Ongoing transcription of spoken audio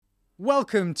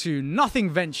Welcome to Nothing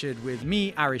Ventured with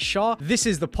me, Arish Shah. This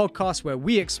is the podcast where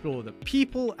we explore the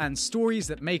people and stories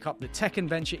that make up the tech and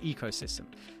venture ecosystem.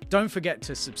 Don't forget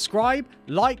to subscribe,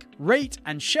 like, rate,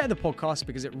 and share the podcast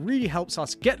because it really helps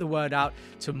us get the word out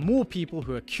to more people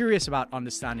who are curious about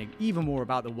understanding even more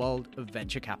about the world of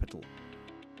venture capital.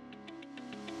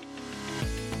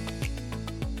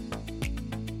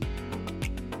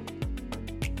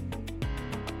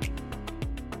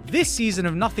 This season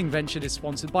of Nothing Ventured is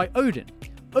sponsored by Odin.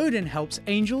 Odin helps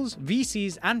angels,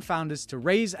 VCs, and founders to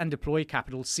raise and deploy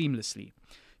capital seamlessly.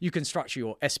 You can structure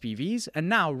your SPVs and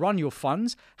now run your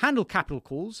funds, handle capital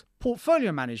calls,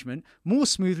 portfolio management more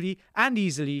smoothly and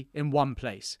easily in one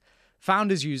place.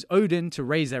 Founders use Odin to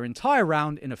raise their entire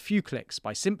round in a few clicks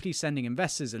by simply sending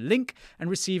investors a link and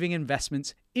receiving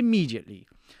investments immediately.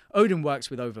 Odin works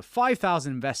with over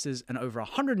 5,000 investors and over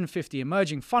 150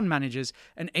 emerging fund managers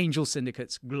and angel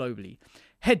syndicates globally.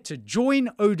 Head to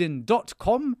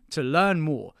joinodin.com to learn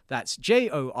more. That's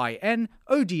joinodin.com.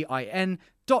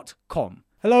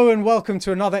 Hello and welcome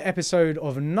to another episode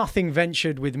of Nothing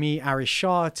Ventured with me, Arish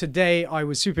Shah. Today, I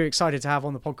was super excited to have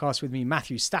on the podcast with me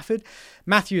Matthew Stafford.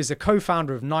 Matthew is the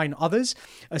co-founder of 9 Others,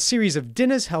 a series of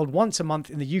dinners held once a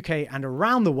month in the UK and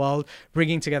around the world,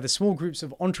 bringing together small groups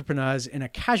of entrepreneurs in a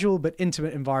casual but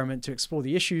intimate environment to explore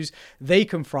the issues they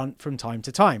confront from time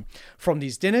to time. From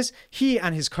these dinners, he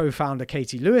and his co-founder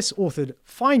Katie Lewis authored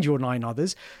Find Your 9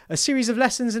 Others, a series of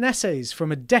lessons and essays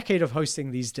from a decade of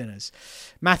hosting these dinners.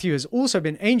 Matthew has also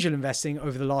been angel investing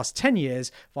over the last 10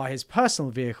 years via his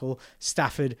personal vehicle,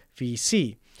 Stafford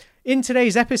VC. In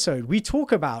today's episode, we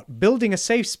talk about building a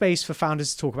safe space for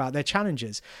founders to talk about their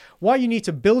challenges, why you need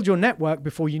to build your network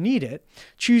before you need it,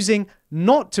 choosing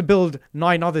not to build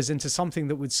 9 Others into something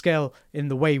that would scale in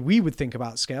the way we would think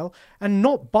about scale, and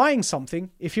not buying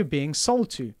something if you're being sold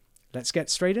to. Let's get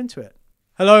straight into it.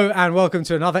 Hello and welcome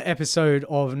to another episode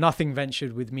of Nothing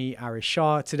Ventured with me, Arish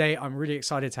Shah. Today, I'm really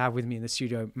excited to have with me in the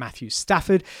studio Matthew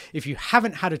Stafford. If you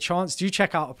haven't had a chance, do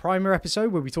check out a primer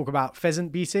episode where we talk about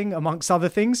pheasant beating, amongst other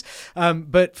things.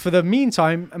 But for the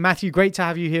meantime, Matthew, great to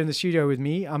have you here in the studio with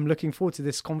me. I'm looking forward to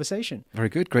this conversation. Very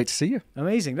good. Great to see you.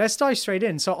 Amazing. Let's dive straight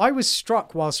in. So I was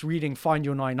struck whilst reading Find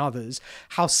Your 9 Others,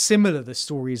 how similar the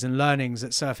stories and learnings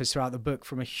that surface throughout the book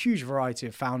from a huge variety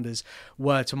of founders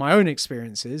were to my own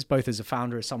experiences, both as a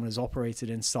founder as someone who's operated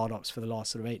in startups for the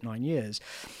last sort of 8-9 years.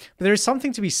 But there is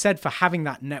something to be said for having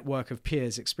that network of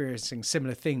peers experiencing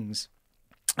similar things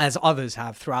as others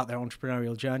have throughout their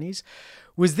entrepreneurial journeys.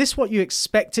 Was this what you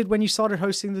expected when you started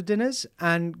hosting the dinners?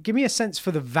 And give me a sense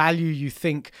for the value you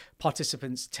think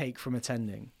participants take from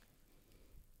attending.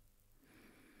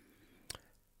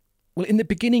 Well, in the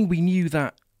beginning, we knew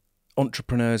that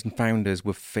entrepreneurs and founders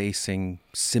were facing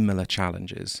similar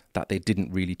challenges that they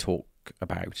didn't really talk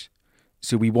about.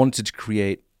 So we wanted to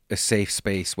create a safe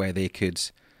space where they could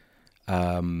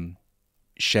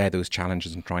share those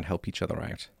challenges and try and help each other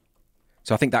out.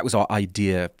 So I think that was our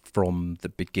idea from the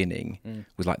beginning,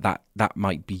 was like that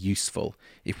might be useful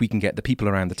if we can get the people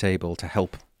around the table to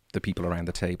help the people around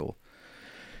the table.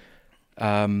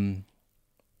 I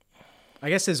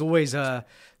guess there's always a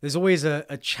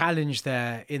challenge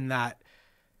there in that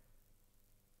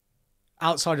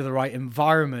outside of the right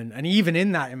environment, and even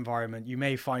in that environment, you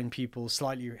may find people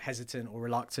slightly hesitant or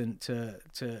reluctant to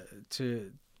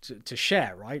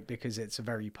share, right? Because it's a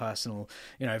very personal,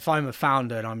 if I'm a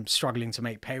founder and I'm struggling to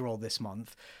make payroll this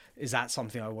month, is that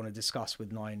something I want to discuss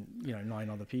with 9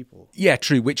 other people? Yeah,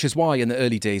 true. Which is why in the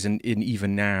early days and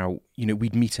even now,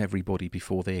 we'd meet everybody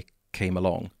before they came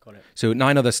along. Got it. So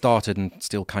 9 Others started and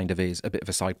still kind of is a bit of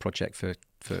a side project for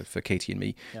Katie and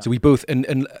me. Yeah. So we both,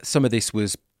 and some of this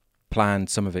was planned,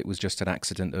 some of it was just an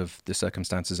accident of the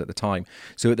circumstances at the time.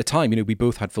 So at the time, we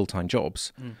both had full-time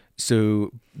jobs.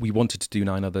 So we wanted to do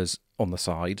 9 Others on the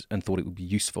side and thought it would be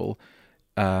useful.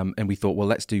 And we thought, well,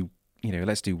 let's do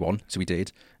one. So we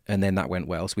did. And then that went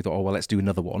well. So we thought, let's do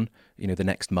another one, the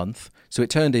next month. So it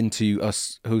turned into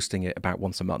us hosting it about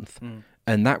once a month.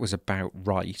 And that was about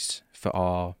right for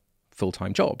our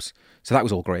full-time jobs. So that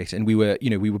was all great. And we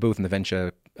were both in the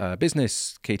venture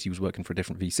business. Katie was working for a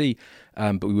different VC,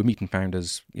 but we were meeting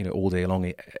founders, all day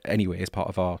long anyway as part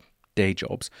of our day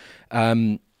jobs.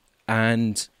 And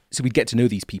so we'd get to know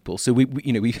these people. So we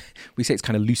say it's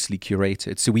kind of loosely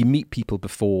curated. So we meet people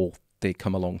before they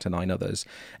come along to 9 Others,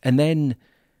 and then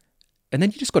you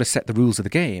just got to set the rules of the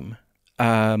game.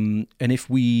 And if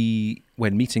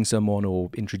when meeting someone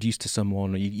or introduced to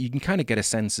someone, you can kind of get a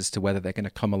sense as to whether they're going to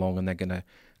come along and they're going to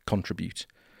contribute.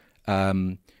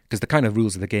 Because the kind of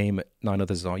rules of the game at 9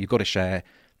 Others are you've got to share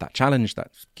that challenge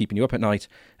that's keeping you up at night.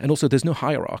 And also there's no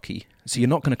hierarchy. So you're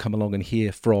not going to come along and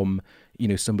hear from,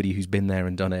 somebody who's been there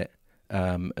and done it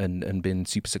and been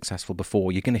super successful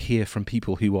before, you're going to hear from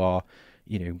people who are,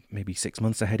 maybe 6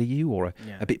 months ahead of you, or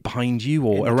a bit behind you,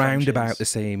 or around about the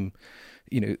same,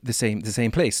 the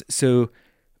same place. So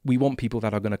we want people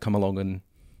that are going to come along and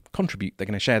contribute. They're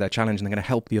going to share their challenge, and they're going to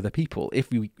help the other people. If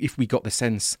we got the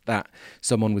sense that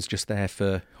someone was just there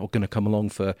for, or going to come along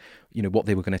for, what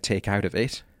they were going to take out of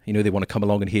it, they want to come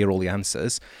along and hear all the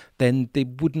answers, then they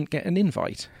wouldn't get an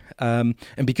invite. And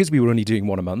because we were only doing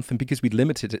one a month, and because we'd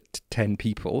limited it to 10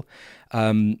 people,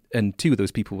 and 2 of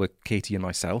those people were Katie and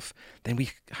myself, then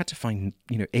we had to find,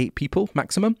 8 people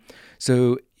maximum.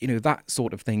 So, that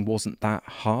sort of thing wasn't that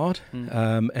hard.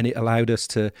 And it allowed us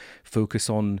to focus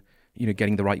on,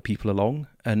 getting the right people along,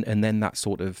 and then that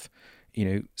sort of,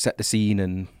 set the scene,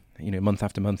 and, month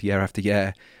after month, year after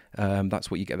year,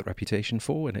 that's what you get the reputation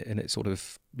for, and it sort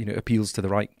of, appeals to the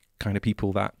right kind of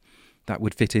people that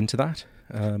would fit into that.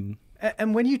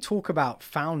 And when you talk about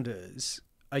founders,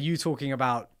 are you talking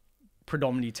about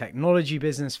predominantly technology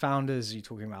business founders? Are you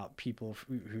talking about people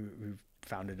who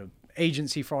founded an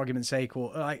agency, for argument's sake,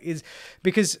 or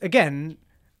because again,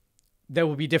 there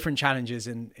will be different challenges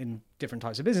in different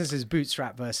types of businesses,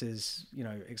 bootstrap versus,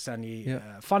 externally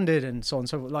funded, and so on and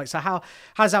so forth. So how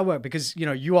does that work? Because,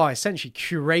 you are essentially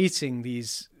curating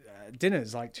these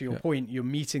dinners, like to your point, you're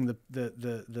meeting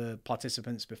the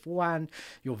participants beforehand,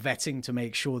 you're vetting to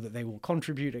make sure that they will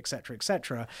contribute, et cetera, et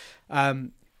cetera.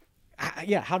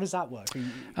 How does that work?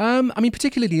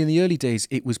 Particularly in the early days,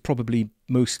 it was probably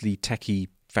mostly techie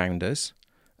founders,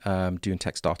 doing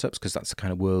tech startups, because that's the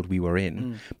kind of world we were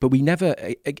in. But we never,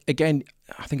 again,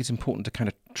 I think it's important to kind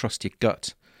of trust your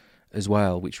gut as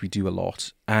well, which we do a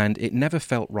lot. And it never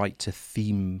felt right to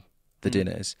theme the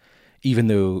dinners, even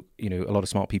though, a lot of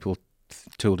smart people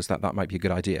told us that might be a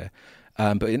good idea.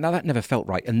 But that never felt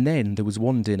right. And then there was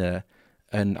one dinner,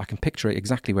 and I can picture it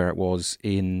exactly where it was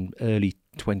in early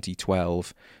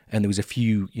 2012. And there was a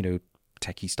few,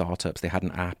 techie startups. They had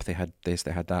an app, they had this,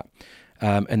 they had that.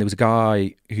 And there was a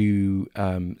guy who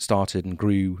started and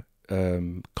grew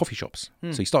coffee shops.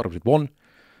 So he started with 1,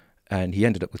 and he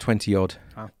ended up with 20 odd.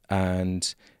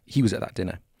 And he was at that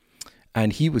dinner,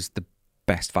 and he was the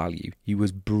best value. He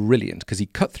was brilliant because he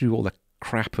cut through all the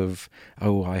crap of,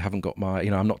 I haven't got my,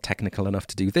 I'm not technical enough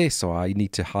to do this, or I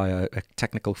need to hire a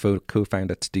technical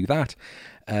co-founder to do that.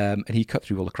 And he cut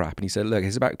through all the crap, and he said, look,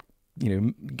 it's about,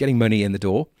 getting money in the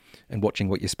door and watching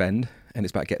what you spend, and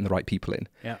it's about getting the right people in.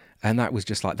 Yeah. And that was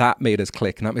just like, that made us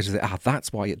click, and that made us say,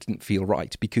 that's why it didn't feel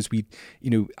right, because we,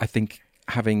 I think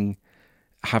having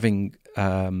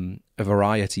a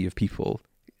variety of people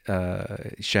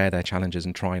share their challenges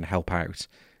and try and help out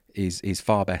is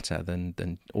far better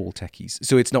than all techies.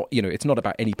 So it's not, it's not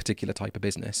about any particular type of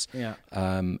business. Yeah.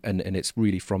 And it's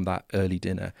really from that early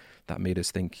dinner that made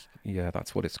us think,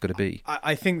 that's what it's going to be.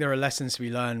 I think there are lessons to be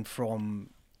learned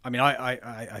from,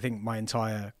 I think my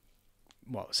entire,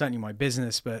 certainly my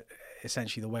business, but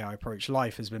essentially the way I approach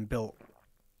life has been built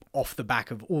off the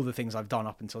back of all the things I've done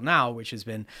up until now, which has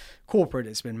been corporate,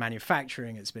 it's been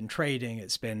manufacturing, it's been trading,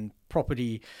 it's been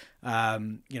property,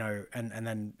 and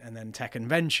then tech and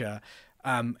venture.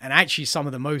 And actually some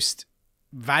of the most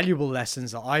valuable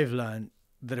lessons that I've learned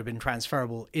that have been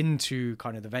transferable into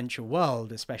kind of the venture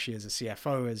world, especially as a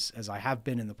CFO, as I have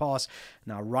been in the past,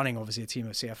 now running obviously a team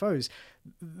of CFOs,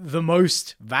 the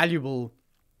most valuable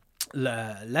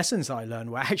lessons that I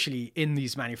learned were actually in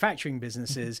these manufacturing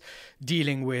businesses,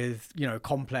 dealing with,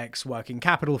 complex working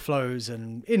capital flows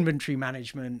and inventory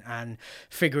management, and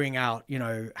figuring out,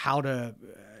 how to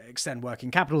extend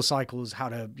working capital cycles, how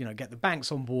to, get the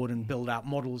banks on board and build out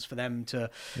models for them to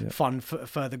fund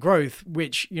further growth,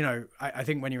 which, I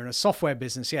think when you're in a software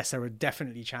business, yes, there are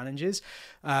definitely challenges,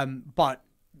 but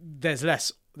there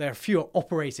are fewer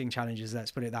operating challenges,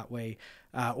 let's put it that way,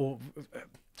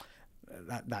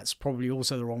 that's probably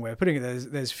also the wrong way of putting it.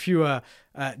 There's fewer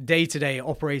day-to-day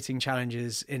operating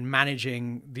challenges in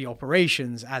managing the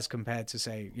operations as compared to,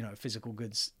 say, a physical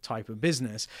goods type of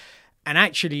business. And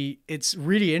actually, it's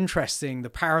really interesting the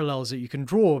parallels that you can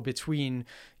draw between,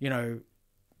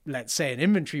 let's say an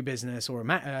inventory business or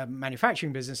a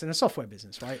manufacturing business and a software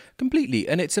business, right? Completely.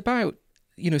 And it's about,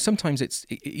 sometimes it's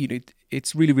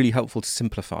really, really helpful to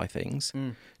simplify things.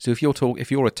 So if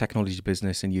you're a technology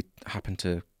business and you happen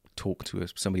to talk to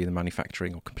somebody in the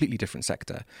manufacturing or completely different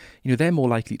sector, they're more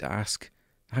likely to ask,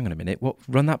 hang on a minute,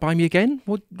 run that by me again?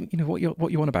 What you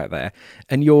want about there?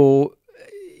 And you're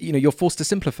forced to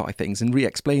simplify things and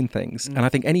re-explain things. And I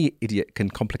think any idiot can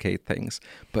complicate things,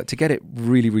 but to get it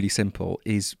really, really simple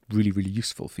is really, really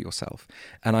useful for yourself.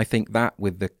 And I think that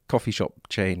with the coffee shop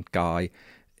chain guy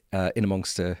in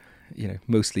amongst a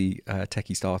mostly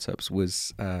techie startups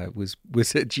was a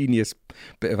genius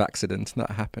bit of accident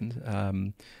that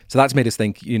happened. So that's made us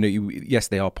think, yes,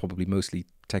 they are probably mostly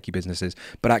techie businesses,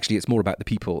 but actually it's more about the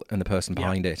people and the person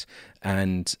behind it,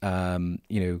 and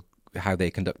how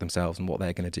they conduct themselves and what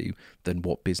they're going to do than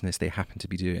what business they happen to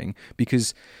be doing.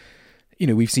 Because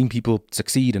we've seen people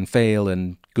succeed and fail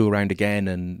and go around again,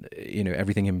 and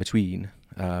everything in between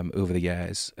over the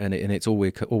years, and it's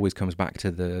always comes back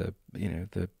to that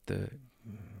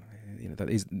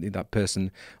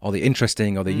person. Are they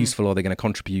interesting? Are they useful? Are they going to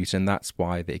contribute? And that's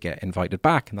why they get invited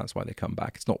back, and that's why they come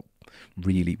back. It's not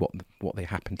really what they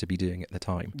happen to be doing at the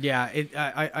time. Yeah,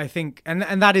 I think,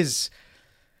 and that is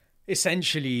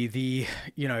essentially the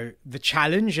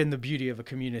challenge and the beauty of a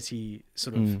community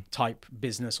sort of type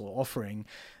business or offering,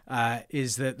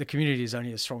 is that the community is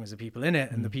only as strong as the people in it,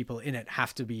 and the people in it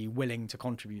have to be willing to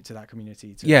contribute to that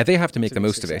community. They have to make the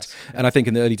most of it. Yeah. And I think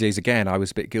in the early days, again, I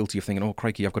was a bit guilty of thinking, oh,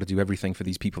 crikey, I've got to do everything for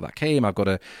these people that came. I've got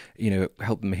to,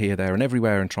 help them here, there and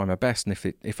everywhere and try my best.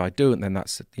 And if I don't, then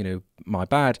that's, my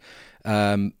bad.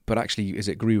 But actually, as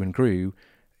it grew and grew,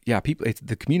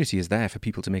 the community is there for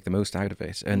people to make the most out of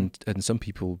it, and some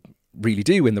people really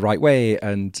do in the right way,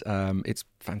 and it's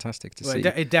fantastic to see.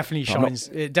 It definitely shines.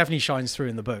 It definitely shines through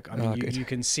in the book. I mean, you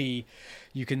can see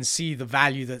the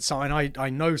value that some. And I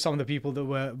know some of the people that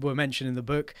were mentioned in the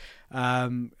book.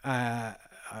 One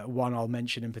I'll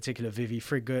mention in particular, Vivi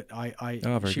Friggut.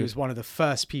 She was one of the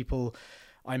first people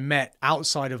I met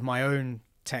outside of my own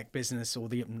tech business, or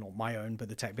not my own, but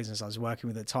the tech business I was working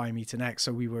with at the time, EtonX.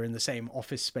 So we were in the same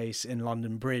office space in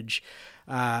London Bridge.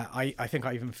 I think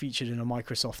I even featured in a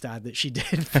Microsoft ad that she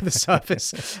did for the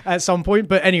Surface at some point.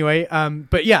 But anyway,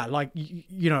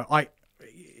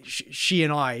 she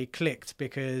and I clicked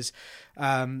because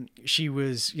she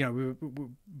was,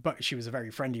 but she was a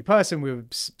very friendly person. We were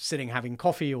sitting having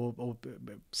coffee or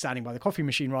standing by the coffee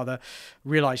machine rather,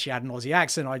 realized she had an Aussie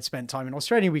accent. I'd spent time in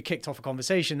Australia. We kicked off a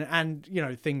conversation, and,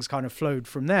 things kind of flowed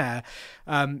from there.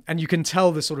 And you can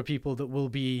tell the sort of people that will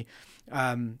be,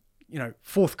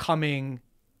 forthcoming,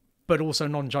 but also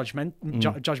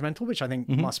non-judgmental, which I think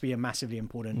must be a massively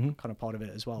important kind of part of it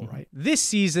as well, right? This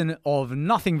season of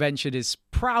Nothing Ventured is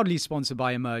proudly sponsored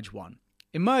by Emerge One.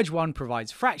 Emerge One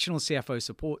provides fractional CFO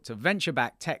support to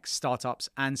venture-backed tech startups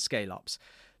and scale-ups.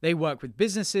 They work with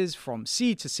businesses from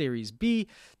C to Series B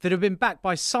that have been backed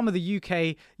by some of the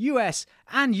UK, US,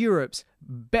 and Europe's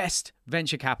best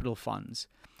venture capital funds.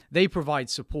 They provide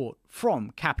support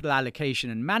from capital allocation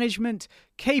and management,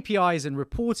 KPIs and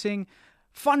reporting,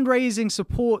 fundraising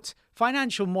support,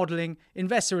 financial modeling,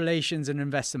 investor relations, and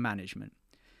investor management.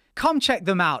 Come check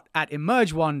them out at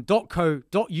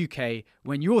emergeone.co.uk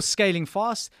when you're scaling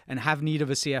fast and have need of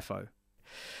a CFO.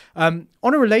 On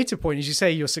a related point, as you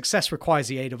say, your success requires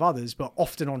the aid of others, but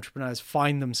often entrepreneurs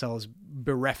find themselves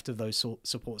bereft of those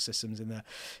support systems in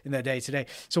their day-to-day.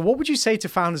 So what would you say to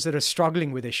founders that are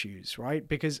struggling with issues, right?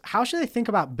 Because how should they think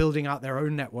about building out their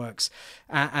own networks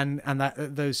and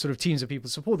those sort of teams of people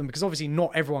to support them? Because obviously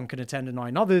not everyone can attend a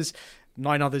 9 Others.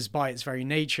 9 Others by its very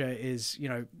nature is,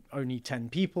 only 10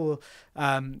 people.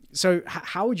 So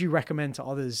how would you recommend to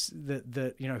others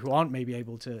that who aren't maybe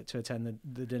able to attend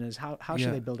the dinners, how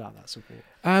should they build out that support?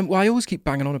 Well, I always keep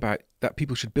banging on about that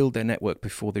people should build their network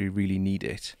before they really need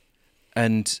it.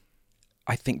 And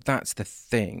I think that's the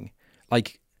thing.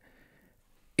 Like,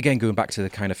 again, going back to the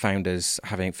kind of founders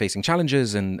facing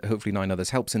challenges, and hopefully 9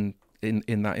 Others helps in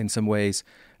that in some ways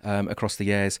across the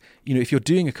years. If you're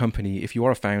doing a company, if you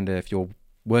are a founder, if you're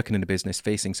working in a business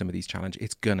facing some of these challenges,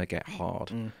 it's going to get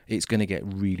hard. It's going to get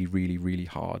really, really, really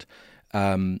hard.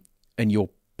 And you're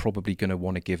probably going to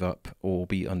want to give up or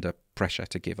be under pressure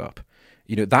to give up.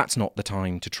 That's not the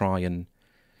time to try and,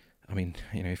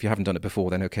 if you haven't done it before,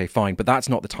 then okay, fine. But that's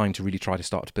not the time to really try to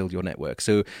start to build your network.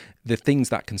 So the things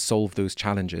that can solve those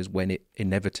challenges when it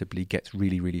inevitably gets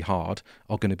really, really hard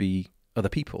are going to be other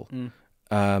people.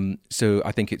 So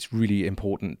I think it's really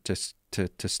important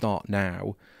to start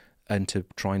now and to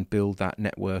try and build that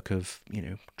network of,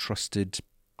 trusted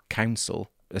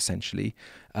counsel, essentially.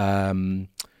 And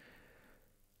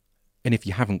if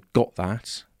you haven't got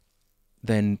that,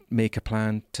 then make a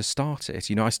plan to start it.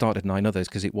 I started 9 Others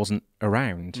because it wasn't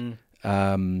around.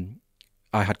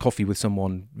 I had coffee with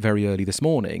someone very early this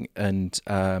morning, and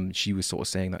she was sort of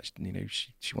saying that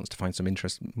she wants to find some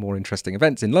more interesting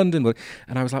events in London.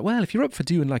 And I was like, well, if you're up for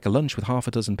doing like a lunch with half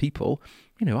a dozen people,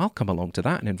 I'll come along to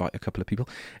that and invite a couple of people,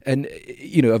 and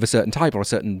of a certain type or a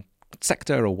certain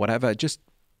sector or whatever. Just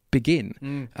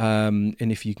begin, and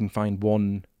if you can find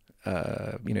one,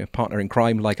 partner in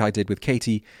crime like I did with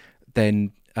Katie,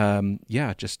 then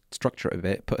just structure it a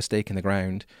bit, put a stake in the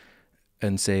ground,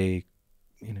 and say,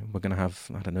 we're going to have,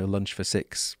 I don't know, lunch for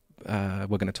 6. We're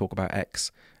going to talk about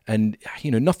X. And,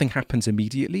 nothing happens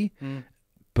immediately.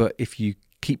 But if you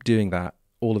keep doing that,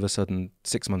 all of a sudden,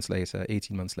 6 months later,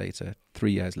 18 months later,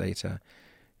 3 years later,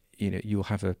 you'll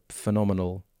have a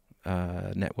phenomenal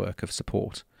network of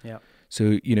support. Yeah.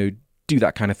 So, do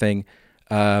that kind of thing.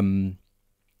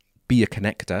 Be a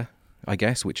connector, I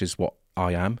guess, which is what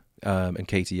I am, and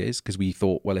Katie is, because we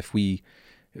thought, well, if we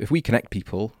connect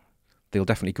people, they'll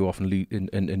definitely go off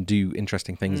and do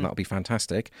interesting things, and that'll be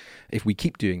fantastic. If we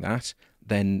keep doing that,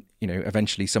 then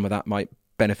eventually some of that might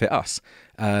benefit us.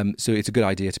 So it's a good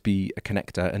idea to be a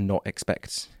connector and not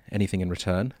expect anything in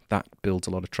return. That builds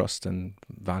a lot of trust and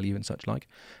value and such like.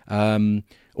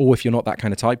 Or if you're not that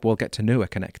kind of type, well, get to know a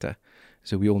connector.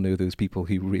 So we all know those people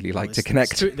who really like to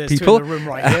connect there's people. There's two in the room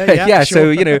right here. Yeah,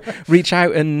 sure. So reach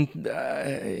out and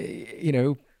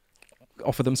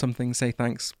offer them something, say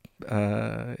thanks,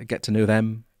 get to know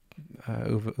them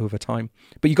over time.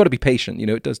 But you've got to be patient.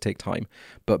 It does take time,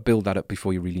 but build that up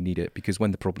before you really need it, because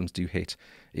when the problems do hit,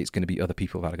 it's going to be other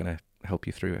people that are going to help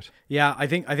you through it. Yeah, I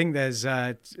think there's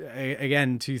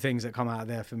again 2 things that come out of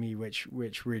there for me which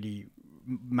really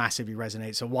massively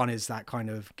resonate. So one is that kind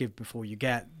of give before you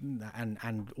get,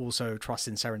 and also trust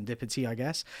in serendipity, I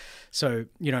guess. So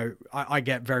I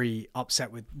get very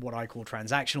upset with what I call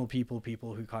transactional people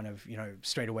who kind of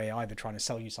straight away either trying to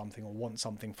sell you something or want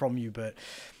something from you, but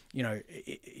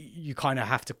you kind of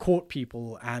have to court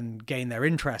people and gain their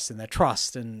interest and their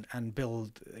trust and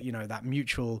build that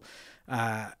mutual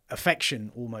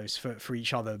affection almost for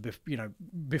each other,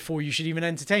 before you should even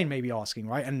entertain maybe asking,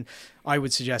 right? And I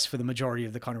would suggest for the majority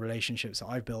of the kind of relationships that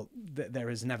I've built, there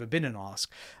has never been an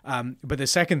ask. But the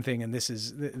second thing, and this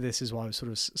is why I was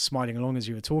sort of smiling along as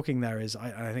you were talking there, is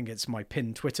I think it's my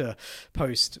pinned Twitter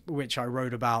post, which I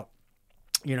wrote about,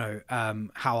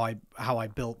 how I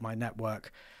built my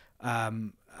network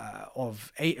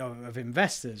of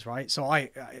investors, right? So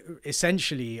I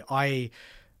essentially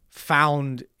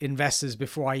found investors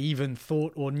before I even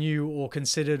thought or knew or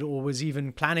considered or was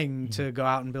even planning to go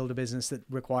out and build a business that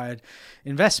required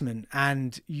investment.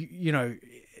 And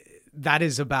that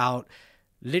is about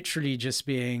literally just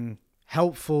being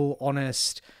helpful,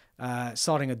 honest,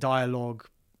 starting a dialogue,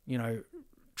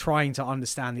 trying to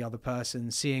understand the other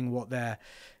person, seeing what their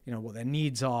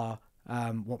needs are,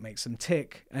 what makes them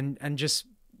tick, and just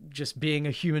being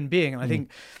a human being. And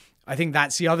I think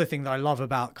that's the other thing that I love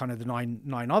about kind of the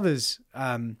nine others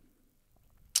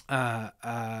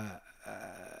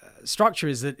structure,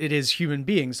 is that it is human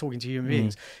beings talking to human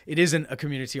beings. It isn't a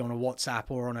community on a WhatsApp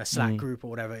or on a Slack group or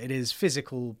whatever. It is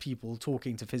physical people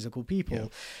talking to physical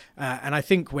people. And I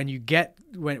think when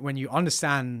you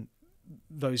understand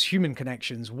those human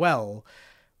connections well,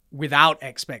 without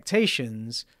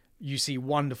expectations, you see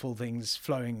wonderful things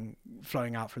flowing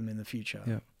out from them in the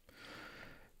future.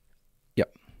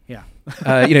 Yeah.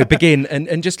 Begin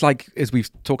and just like as we've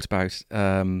talked about,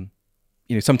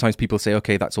 sometimes people say,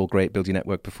 okay, that's all great, build your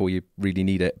network before you really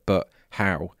need it, but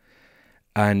how?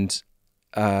 And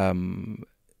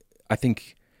I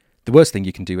think the worst thing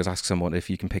you can do is ask someone if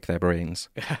you can pick their brains,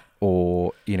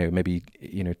 or maybe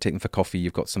take them for coffee.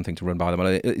 You've got something to run by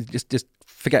them. Just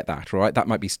forget that, right? That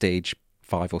might be stage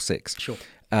 5 or 6. Sure.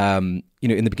 In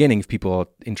the beginning, if people are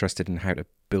interested in how to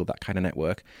build that kind of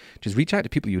network, just reach out to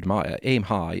people you admire, aim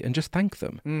high, and just thank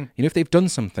them. If they've done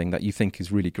something that you think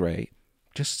is really great,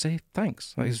 just say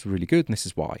thanks. That is really good, and this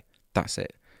is why. That's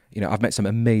it. I've met some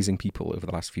amazing people over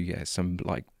the last few years, some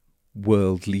like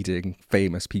world-leading,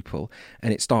 famous people,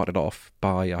 and it started off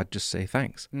by I'd just say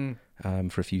thanks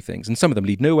for a few things, and some of them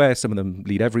lead nowhere, some of them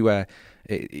lead everywhere.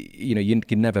 You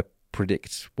can never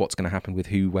predict what's going to happen with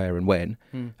who, where, and when,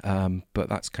 but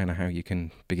that's kind of how you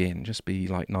can begin. Just be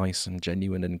like nice and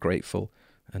genuine and grateful,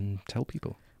 and tell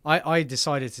people. I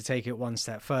decided to take it one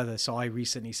step further. So I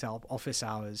recently set up office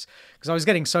hours because I was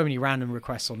getting so many random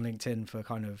requests on LinkedIn for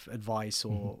kind of advice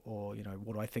or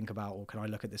what do I think about, or can I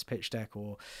look at this pitch deck,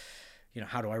 or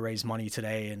how do I raise money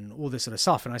today, and all this sort of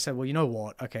stuff. And I said, well, you know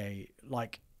what? Okay,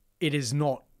 like it is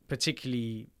not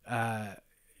particularly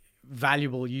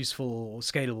valuable, useful, or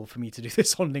scalable for me to do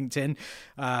this on LinkedIn.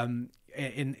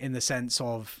 In the sense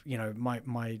of, my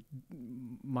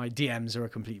DMs are a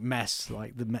complete mess.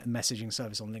 Like the messaging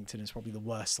service on LinkedIn is probably the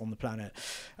worst on the planet.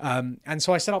 And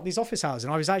so I set up these office hours,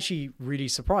 and I was actually really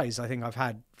surprised. I think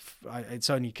it's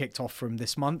only kicked off from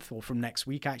this month, or from next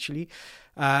week actually.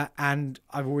 And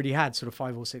I've already had sort of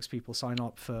 5 or 6 people sign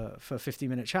up for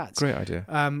 50-minute chats. Great idea.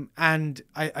 And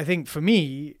I think for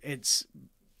me,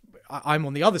 I'm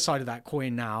on the other side of that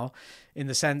coin now, in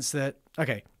the sense that,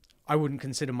 okay, I wouldn't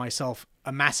consider myself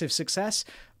a massive success,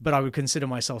 but I would consider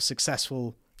myself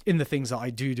successful in the things that I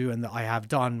do and that I have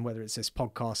done, whether it's this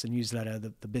podcast, the newsletter,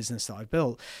 the business that I've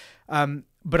built.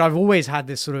 But I've always had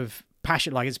this sort of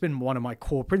passion, like it's been one of my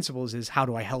core principles is how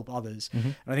do I help others?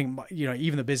 And I think,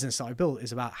 even the business that I built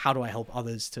is about how do I help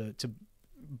others to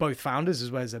both founders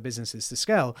as well as their businesses to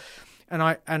scale. And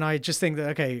I just think that,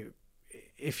 okay,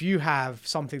 if you have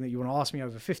something that you want to ask me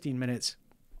over 15 minutes,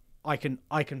 I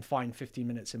can find 15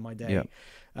 minutes in my day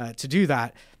to do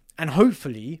that. And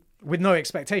hopefully with no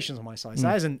expectations on my side. So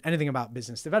that isn't anything about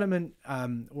business development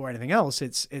or anything else.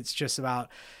 It's just about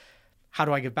how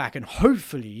do I give back? And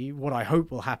hopefully what I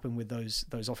hope will happen with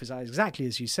those office hours, exactly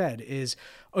as you said, is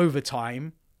over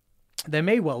time, there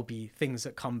may well be things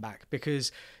that come back,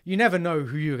 because you never know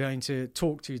who you're going to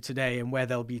talk to today and where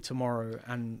they'll be tomorrow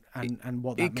and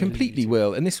what that it completely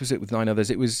will. And this was it with 9 others.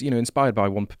 It was, inspired by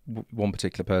one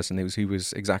particular person who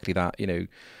was exactly that,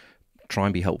 try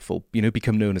and be helpful,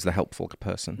 become known as the helpful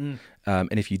person.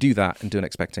 And if you do that and don't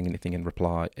expect anything in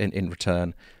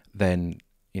return, then,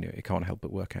 it can't help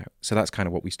but work out. So that's kind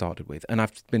of what we started with. And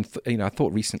I've been, I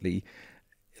thought recently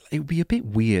it would be a bit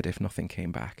weird if nothing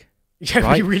came back. Yeah,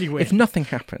 right? It'd be really weird. If nothing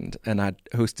happened and I'd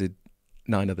hosted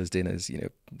 9 others dinners,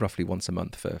 roughly once a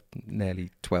month for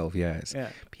nearly 12 years. Yeah.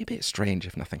 It'd be a bit strange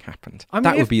if nothing happened. I mean,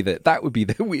 that would be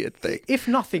the weird thing. If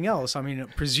nothing else, I mean,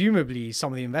 presumably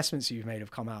some of the investments you've made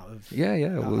have come out of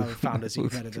founders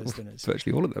you've met at those dinners.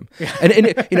 Virtually all of them. Yeah. And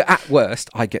at worst,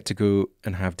 I get to go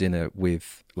and have dinner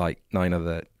with like 9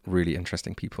 other really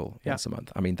interesting people once a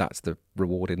month. I mean, that's the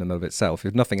reward in and of itself.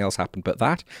 If nothing else happened but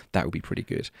that would be pretty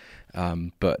good.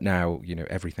 But now,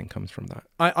 everything comes from that.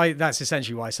 I that's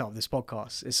essentially why I set up this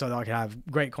podcast, is so that I can have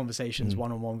great conversations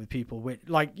one-on-one with people with,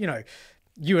 like,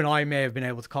 you and I may have been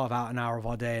able to carve out an hour of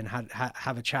our day and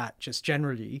have a chat just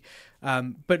generally,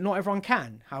 but not everyone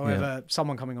can. However,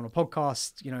 someone coming on a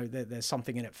podcast, there's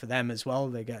something in it for them as well.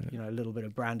 They get, a little bit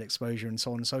of brand exposure and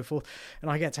so on and so forth.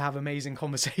 And I get to have amazing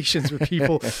conversations with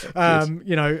people,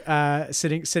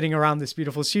 sitting around this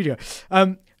beautiful studio.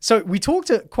 So we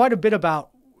talked quite a bit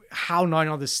about how 9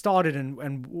 Others started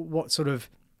and what sort of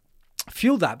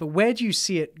fueled that, but where do you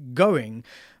see it going?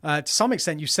 To some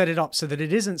extent, you set it up so that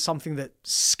it isn't something that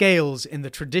scales in the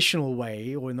traditional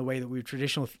way, or in the way that we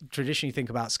traditionally think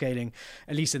about scaling,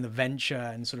 at least in the venture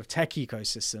and sort of tech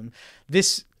ecosystem.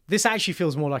 This actually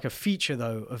feels more like a feature,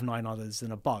 though, of 9 Others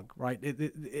than a bug, right?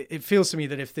 It feels to me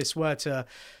that if this were to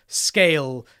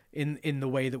scale in the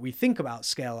way that we think about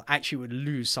scale, actually would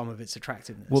lose some of its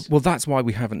attractiveness. Well, that's why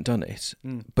we haven't done it.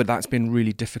 But that's been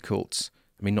really difficult.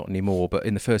 I mean, not anymore, but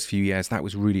in the first few years, that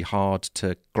was really hard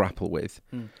to grapple with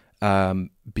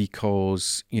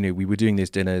because, we were doing these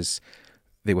dinners,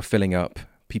 they were filling up,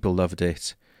 people loved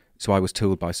it. So I was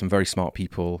told by some very smart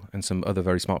people and some other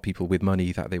very smart people with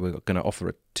money that they were going to offer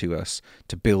it to us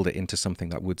to build it into something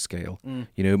that would scale.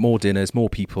 More dinners, more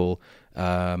people,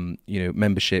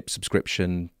 membership,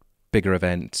 subscription, bigger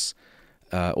events,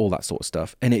 all that sort of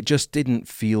stuff. And it just didn't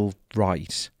feel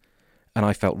right. And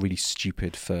I felt really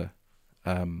stupid for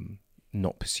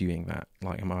not pursuing that.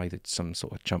 Like, am I some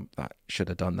sort of chump that should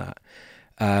have done that?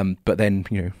 But then,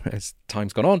 as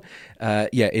time's gone on,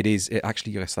 it is.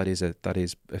 Yes, that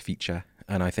is a feature.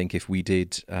 And I think if we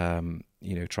did,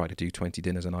 try to do 20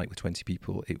 dinners a night with 20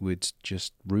 people, it would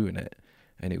just ruin it,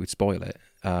 and it would spoil it,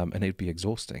 and it'd be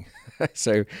exhausting.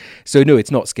 So no,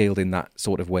 it's not scaled in that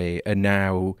sort of way. And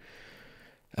now,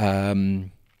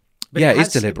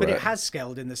 it's deliberate. But it has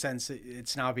scaled in the sense that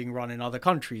it's now being run in other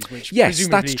countries, which yes,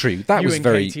 that's true. That was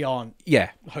very. Katie aren't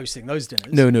hosting those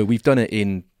dinners. No, we've done it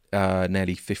in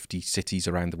nearly 50 cities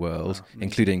around the world,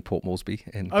 including Port Moresby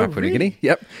in Papua New Guinea.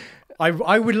 Yep.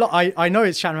 I know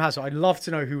it's Chatham House, so I'd love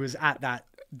to know who was at that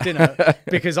dinner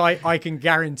because I can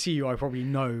guarantee you I probably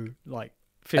know like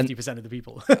 50% of the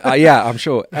people. Yeah, I'm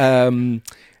sure. And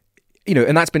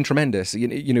that's been tremendous.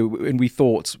 And we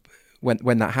thought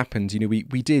when that happened,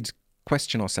 we did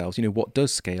question ourselves, what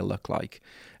does scale look like?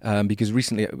 Because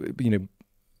recently,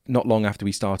 not long after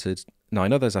we started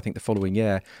 9 Others, I think the following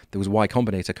year, there was a Y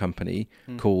Combinator company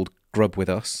called Grub With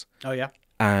Us. Oh, yeah.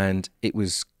 And it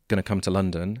was going to come to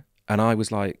London. And I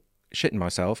was like shitting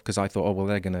myself because I thought,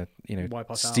 they're going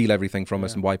to, steal everything from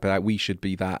us and wipe it out. We should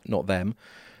be that, not them.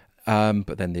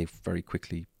 But then they very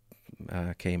quickly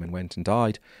came and went and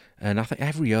died. And I think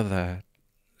every other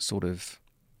sort of,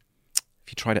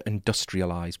 if you try to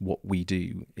industrialize what we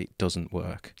do, it doesn't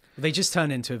work. They just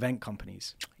turn into event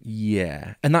companies.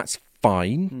 Yeah. And that's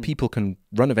fine. People can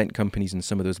run event companies and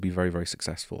some of those will be very, very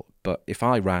successful. But if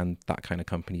I ran that kind of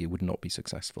company, it would not be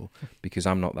successful because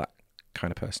I'm not that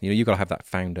kind of person. You've got to have that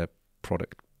founder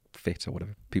product fit or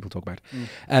whatever people talk about.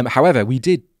 However, we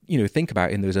did, think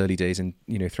about in those early days and,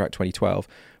 throughout 2012,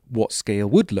 what scale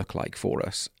would look like for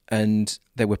us. And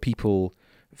there were people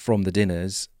from the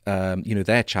dinners,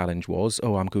 their challenge was,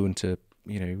 I'm going to,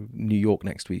 New York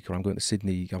next week, or I'm going to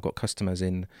Sydney. I've got customers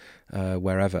in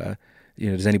wherever.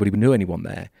 Does anybody know anyone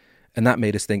there? And that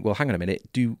made us think, well, hang on a minute.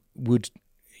 Do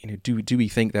we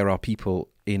think there are people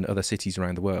in other cities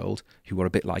around the world who are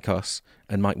a bit like us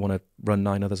and might want to run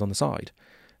 9 others on the side?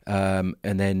 And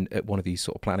then at one of these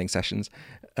sort of planning sessions,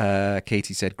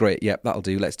 Katie said, great, yep, that'll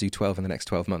do. Let's do 12 in the next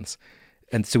 12 months.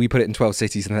 And so we put it in 12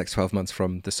 cities in the next 12 months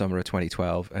from the summer of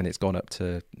 2012, and it's gone up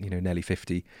to, nearly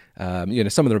 50. Some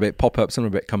of them are a bit pop-up, some are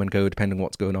a bit come and go, depending on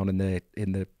what's going on in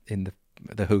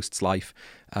the host's life.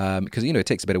 Because, it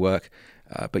takes a bit of work.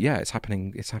 But yeah, it's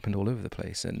happened all over the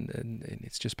place, and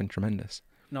it's just been tremendous.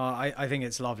 No, I think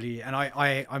it's lovely. And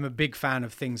I'm a big fan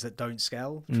of things that don't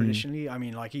scale traditionally. I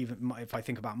mean, like even if I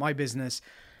think about my business,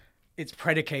 it's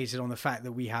predicated on the fact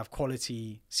that we have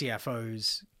quality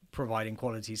CFOs providing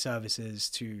quality services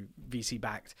to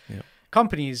VC-backed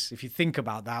companies. If you think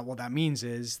about that, what that means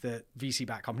is that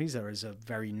VC-backed companies, there is a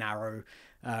very narrow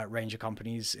range of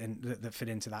companies that fit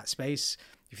into that space.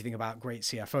 If you think about great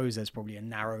CFOs, there's probably a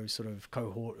narrow sort of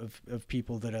cohort of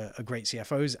people that are great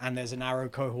CFOs, and there's a narrow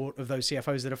cohort of those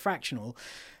CFOs that are fractional.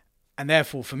 And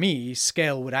therefore, for me,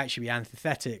 scale would actually be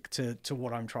antithetic to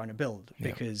what I'm trying to build,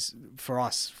 because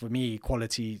for me,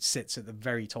 quality sits at the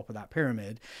very top of that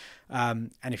pyramid.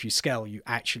 And if you scale, you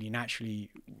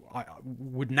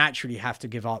would naturally have to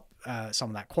give up some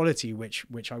of that quality,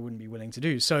 which I wouldn't be willing to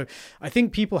do. So I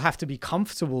think people have to be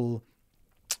comfortable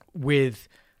with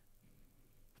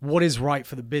what is right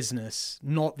for the business,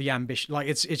 not the ambition. Like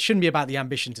it shouldn't be about the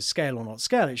ambition to scale or not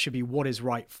scale. It should be what is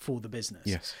right for the business.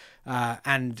 Yes.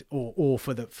 Or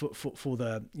for the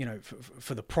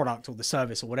product or the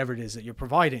service or whatever it is that you're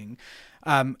providing.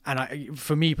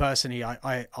 For me personally,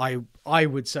 I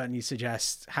would certainly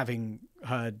suggest, having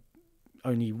heard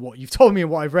only what you've told me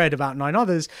and what I've read about 9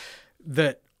 others,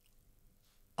 that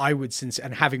I would,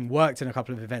 and having worked in a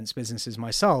couple of events businesses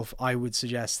myself, I would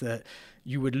suggest that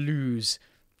you would lose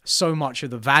so much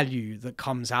of the value that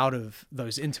comes out of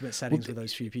those intimate settings with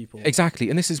those few people.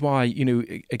 Exactly. And this is why,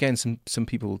 again, some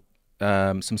people,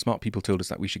 some smart people told us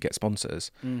that we should get sponsors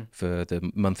for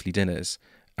the monthly dinners,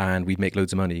 and we'd make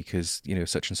loads of money because,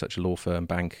 such and such a law firm,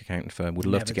 bank, accountant firm would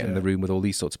love to get in the room with all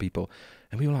these sorts of people.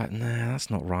 And we were like, nah,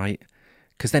 that's not right.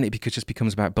 Because then it just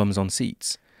becomes about bums on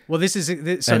seats. Well, this is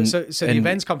the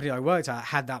events company I worked at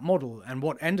had that model, and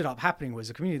what ended up happening was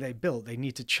the community they built, they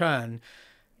need to churn.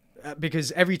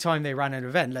 Because every time they ran an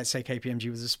event, let's say KPMG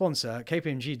was a sponsor,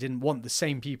 KPMG didn't want the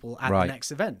same people at the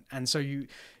next event. And so you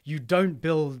don't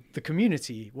build the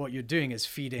community. What you're doing is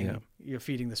you're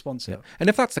feeding the sponsor. Yeah. And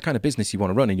if that's the kind of business you want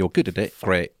to run and you're good at it,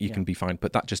 great, you can be fine.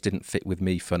 But that just didn't fit with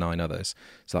me for 9 others.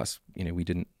 So that's, we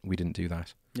didn't do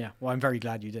that. Yeah. Well, I'm very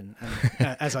glad you didn't.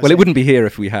 And, it wouldn't be here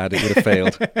if we had. It would have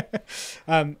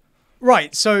failed.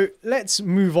 Right, so let's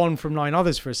move on from 9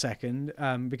 others for a second,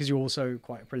 because you're also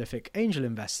quite a prolific angel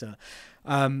investor.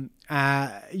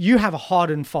 You have a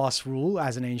hard and fast rule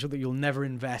as an angel that you'll never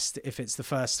invest if it's the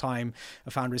first time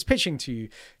a founder is pitching to you.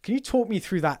 Can you talk me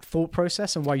through that thought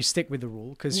process and why you stick with the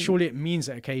rule? Because surely it means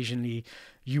that occasionally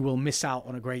you will miss out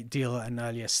on a great deal at an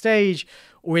earlier stage,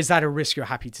 or is that a risk you're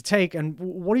happy to take? And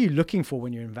what are you looking for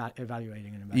when you're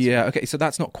evaluating an investment? Yeah, okay, so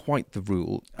that's not quite the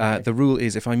rule. Okay. The rule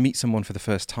is if I meet someone for the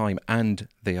first time and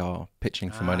they are pitching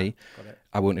for money,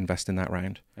 I won't invest in that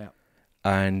round. Yeah.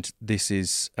 And this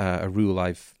is a rule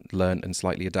I've learned and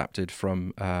slightly adapted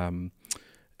from an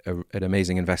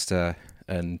amazing investor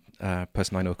and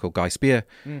person I know called Guy Spear,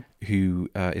 who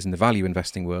is in the value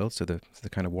investing world, so the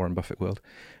kind of Warren Buffett world.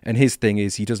 And his thing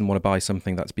is he doesn't want to buy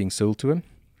something that's being sold to him.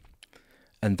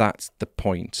 And that's the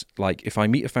point. Like if I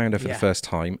meet a founder for the first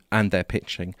time and they're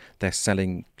pitching, they're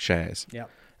selling shares. Yeah.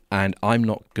 And I'm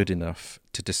not good enough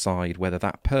to decide whether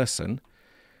that person,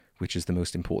 which is the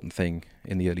most important thing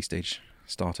in the early stage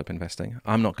startup investing,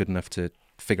 I'm not good enough to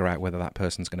figure out whether that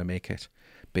person's going to make it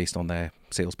based on their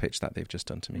sales pitch that they've just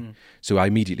done to me. So I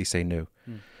immediately say no.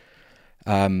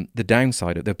 The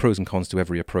downside, there are pros and cons to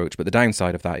every approach, but the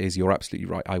downside of that is you're absolutely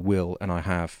right. I will, and I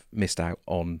have missed out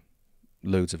on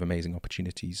loads of amazing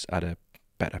opportunities at a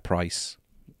better price.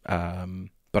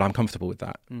 But I'm comfortable with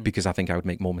that because I think I would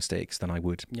make more mistakes than I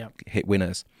would hit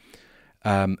winners.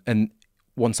 And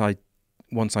once I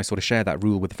sort of share that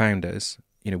rule with the founders,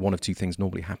 one of two things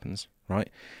normally happens, right?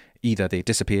 Either they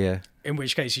disappear. In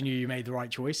which case you knew you made the right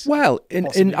choice. Well,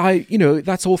 and I,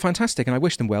 that's all fantastic, and I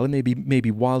wish them well, and they may be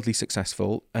wildly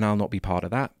successful, and I'll not be part of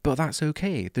that, but that's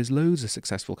okay. There's loads of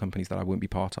successful companies that I won't be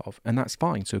part of, and that's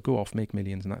fine. So go off, make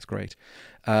millions, and that's great.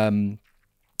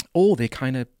 Or they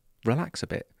kind of relax a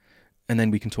bit, and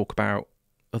then we can talk about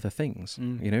other things,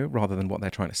 rather than what they're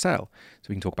trying to sell. So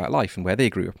we can talk about life and where they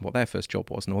grew up and what their first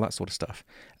job was and all that sort of stuff.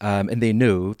 And they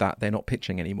know that they're not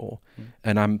pitching anymore.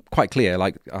 And I'm quite clear,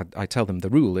 like I tell them the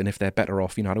rule, and if they're better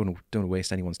off, I don't want to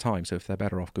waste anyone's time. So if they're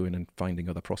better off going and finding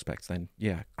other prospects, then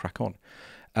yeah, crack on.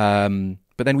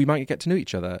 But then we might get to know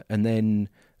each other. And then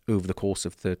over the course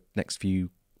of the next few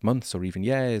months or even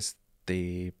years,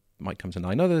 they might come to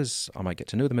 9 others. I might get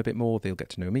to know them a bit more. They'll get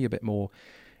to know me a bit more.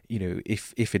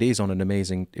 If it is on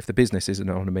if the business is on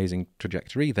an amazing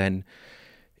trajectory, then,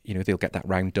 they'll get that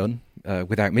round done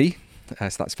without me. So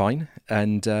that's fine.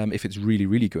 And if it's really,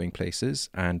 really going places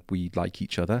and we like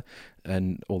each other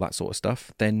and all that sort of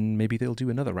stuff, then maybe they'll do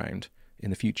another round in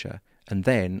the future. And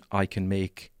then I can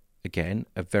make, again,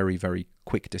 a very, very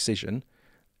quick decision,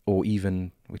 or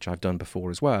even, which I've done before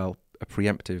as well, a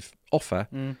preemptive offer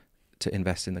to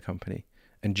invest in the company.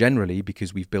 And generally,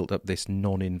 because we've built up this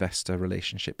non-investor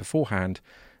relationship beforehand,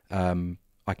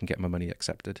 I can get my money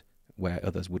accepted where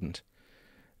others wouldn't.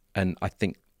 And I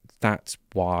think that's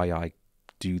why I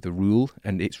do the rule.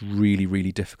 And it's really,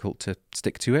 really difficult to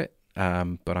stick to it.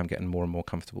 But I'm getting more and more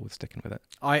comfortable with sticking with it.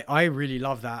 I really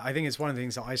love that. I think it's one of the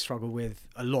things that I struggle with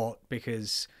a lot,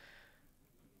 because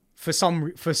for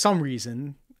some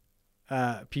reason,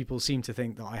 people seem to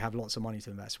think that I have lots of money to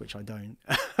invest, which I don't.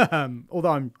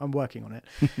 Although I'm working on it.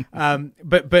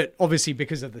 But obviously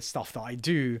because of the stuff that I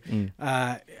do,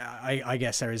 I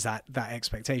guess there is that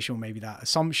expectation, or maybe that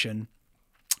assumption.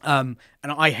 And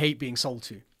I hate being sold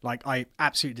to. Like, I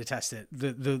absolutely detest it.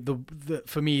 The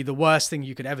for me, the worst thing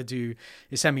you could ever do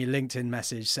is send me a LinkedIn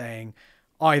message saying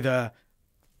either,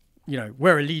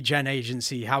 we're a lead gen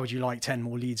agency, how would you like 10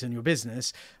 more leads in your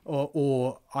business?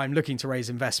 Or I'm looking to raise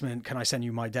investment, can I send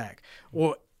you my deck?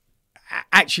 Or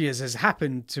actually, as has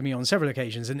happened to me on several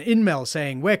occasions, an email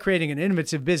saying we're creating an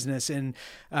innovative business in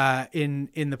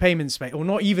the payment space, or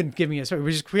not even giving us,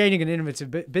 we're just creating an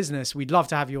innovative business. We'd love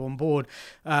to have you on board.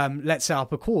 Let's set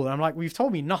up a call. And I'm like, we've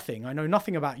told me nothing. I know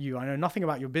nothing about you. I know nothing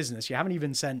about your business. You haven't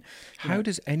even sent. How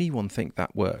does anyone think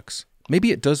that works?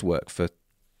 Maybe it does work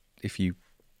if you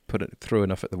throw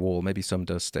enough at the wall. Maybe some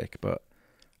does stick, but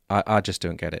I just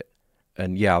don't get it.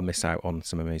 And yeah, I'll miss out on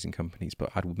some amazing companies, but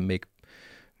I'd make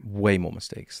way more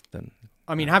mistakes than.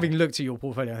 I mean, having looked at your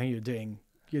portfolio, I think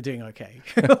you're doing okay.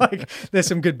 Like, there's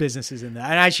some good businesses in there,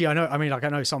 and actually, I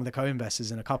know some of the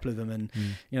co-investors in a couple of them, and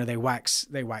they wax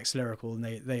lyrical, and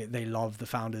they love the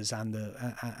founders and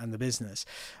the business.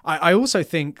 I also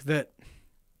think that.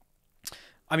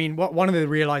 I mean, one of the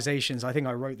realizations, I think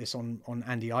I wrote this on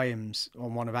Andy Iam's,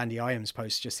 on one of Andy Iam's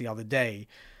posts just the other day,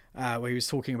 where he was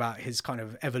talking about his kind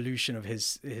of evolution of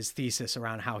his thesis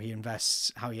around how he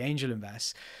angel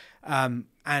invests.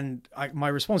 And my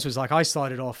response was like, I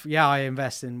started off, I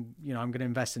invest in, I'm going to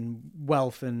invest in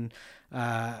wealth and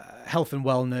health and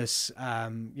wellness,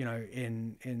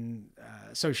 in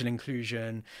social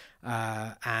inclusion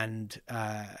and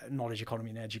knowledge economy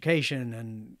and education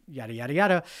and yada, yada,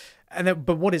 yada. And then,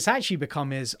 but what it's actually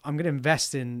become is I'm going to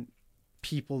invest in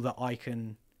people that I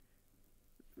can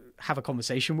have a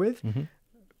conversation with,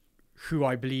 who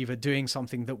I believe are doing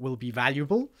something that will be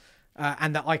valuable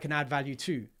and that I can add value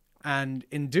to. And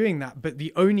in doing that, but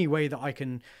the only way that I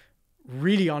can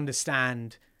really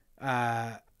understand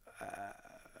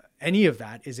any of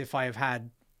that is if I have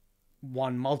had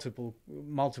multiple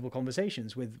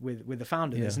conversations with the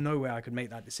founder. There's no way I could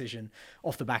make that decision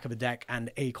off the back of a deck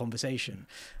and a conversation.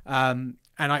 And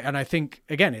I think,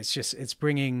 again, it's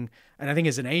bringing, and I think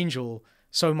as an angel,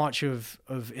 so much of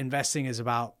investing is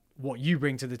about what you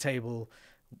bring to the table,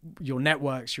 your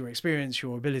networks, your experience,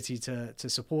 your ability to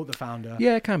support the founder.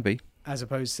 Yeah, it can be. As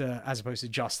opposed to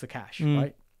just the cash,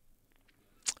 right?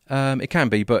 It can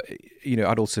be, but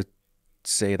I'd also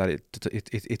say that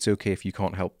it's okay if you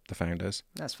can't help the founders.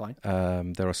 That's fine.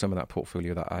 There are some of that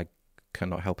portfolio that I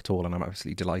cannot help at all, and I'm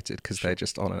absolutely delighted because they're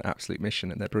just on an absolute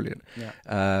mission and they're brilliant.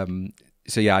 Yeah.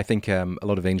 I think a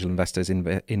lot of angel investors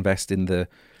invest in the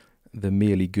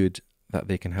merely good that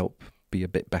they can help be a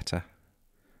bit better.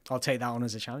 I'll take that on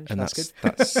as a challenge. And that's good.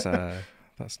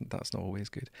 That's not always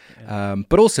good. Yeah.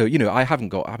 But also, I haven't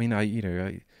got. I mean,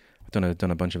 I've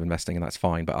done a bunch of investing, and that's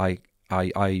fine. But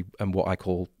I am what I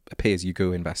call a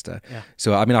pay-as-you-go investor. Yeah.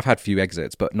 So I mean, I've had a few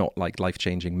exits, but not like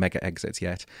life-changing mega exits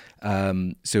yet.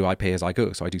 So I pay as I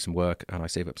go. So I do some work and I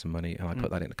save up some money and I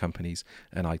put that into companies,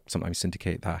 and I sometimes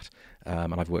syndicate that.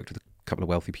 And I've worked with a couple of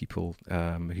wealthy people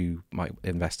who might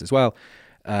invest as well.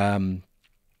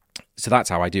 So that's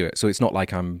how I do it. So it's not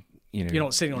like I'm, you're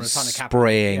not sitting on a ton of capital,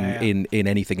 spraying in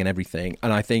anything and everything.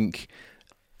 And I think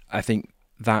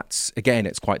that's, again,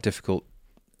 it's quite difficult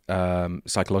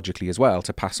psychologically as well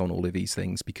to pass on all of these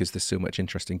things because there's so much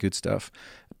interesting good stuff.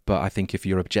 But I think if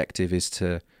your objective is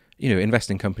to, invest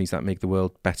in companies that make the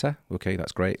world better, okay,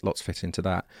 that's great, lots fit into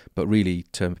that. But really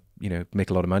to, make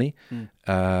a lot of money,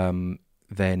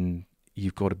 then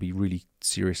you've got to be really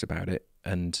serious about it.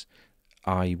 And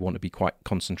I want to be quite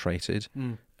concentrated,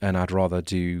 and I'd rather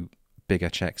do bigger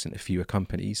checks into fewer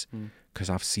companies because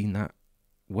I've seen that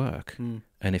work.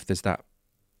 And if there's that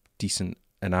decent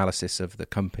analysis of the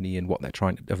company and what they're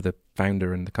of the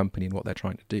founder and the company and what they're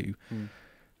trying to do,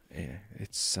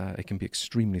 it can be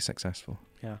extremely successful.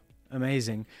 Yeah,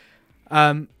 amazing.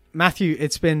 Matthew,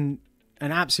 it's been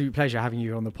an absolute pleasure having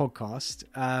you on the podcast.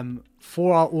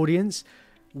 For our audience,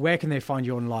 where can they find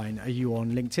you online? Are you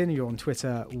on LinkedIn? Are you on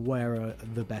Twitter? Where are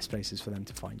the best places for them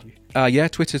to find you? Yeah,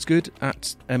 Twitter's good,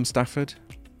 at Stafford.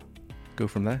 Go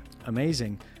from there.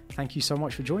 Amazing. Thank you so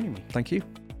much for joining me. Thank you.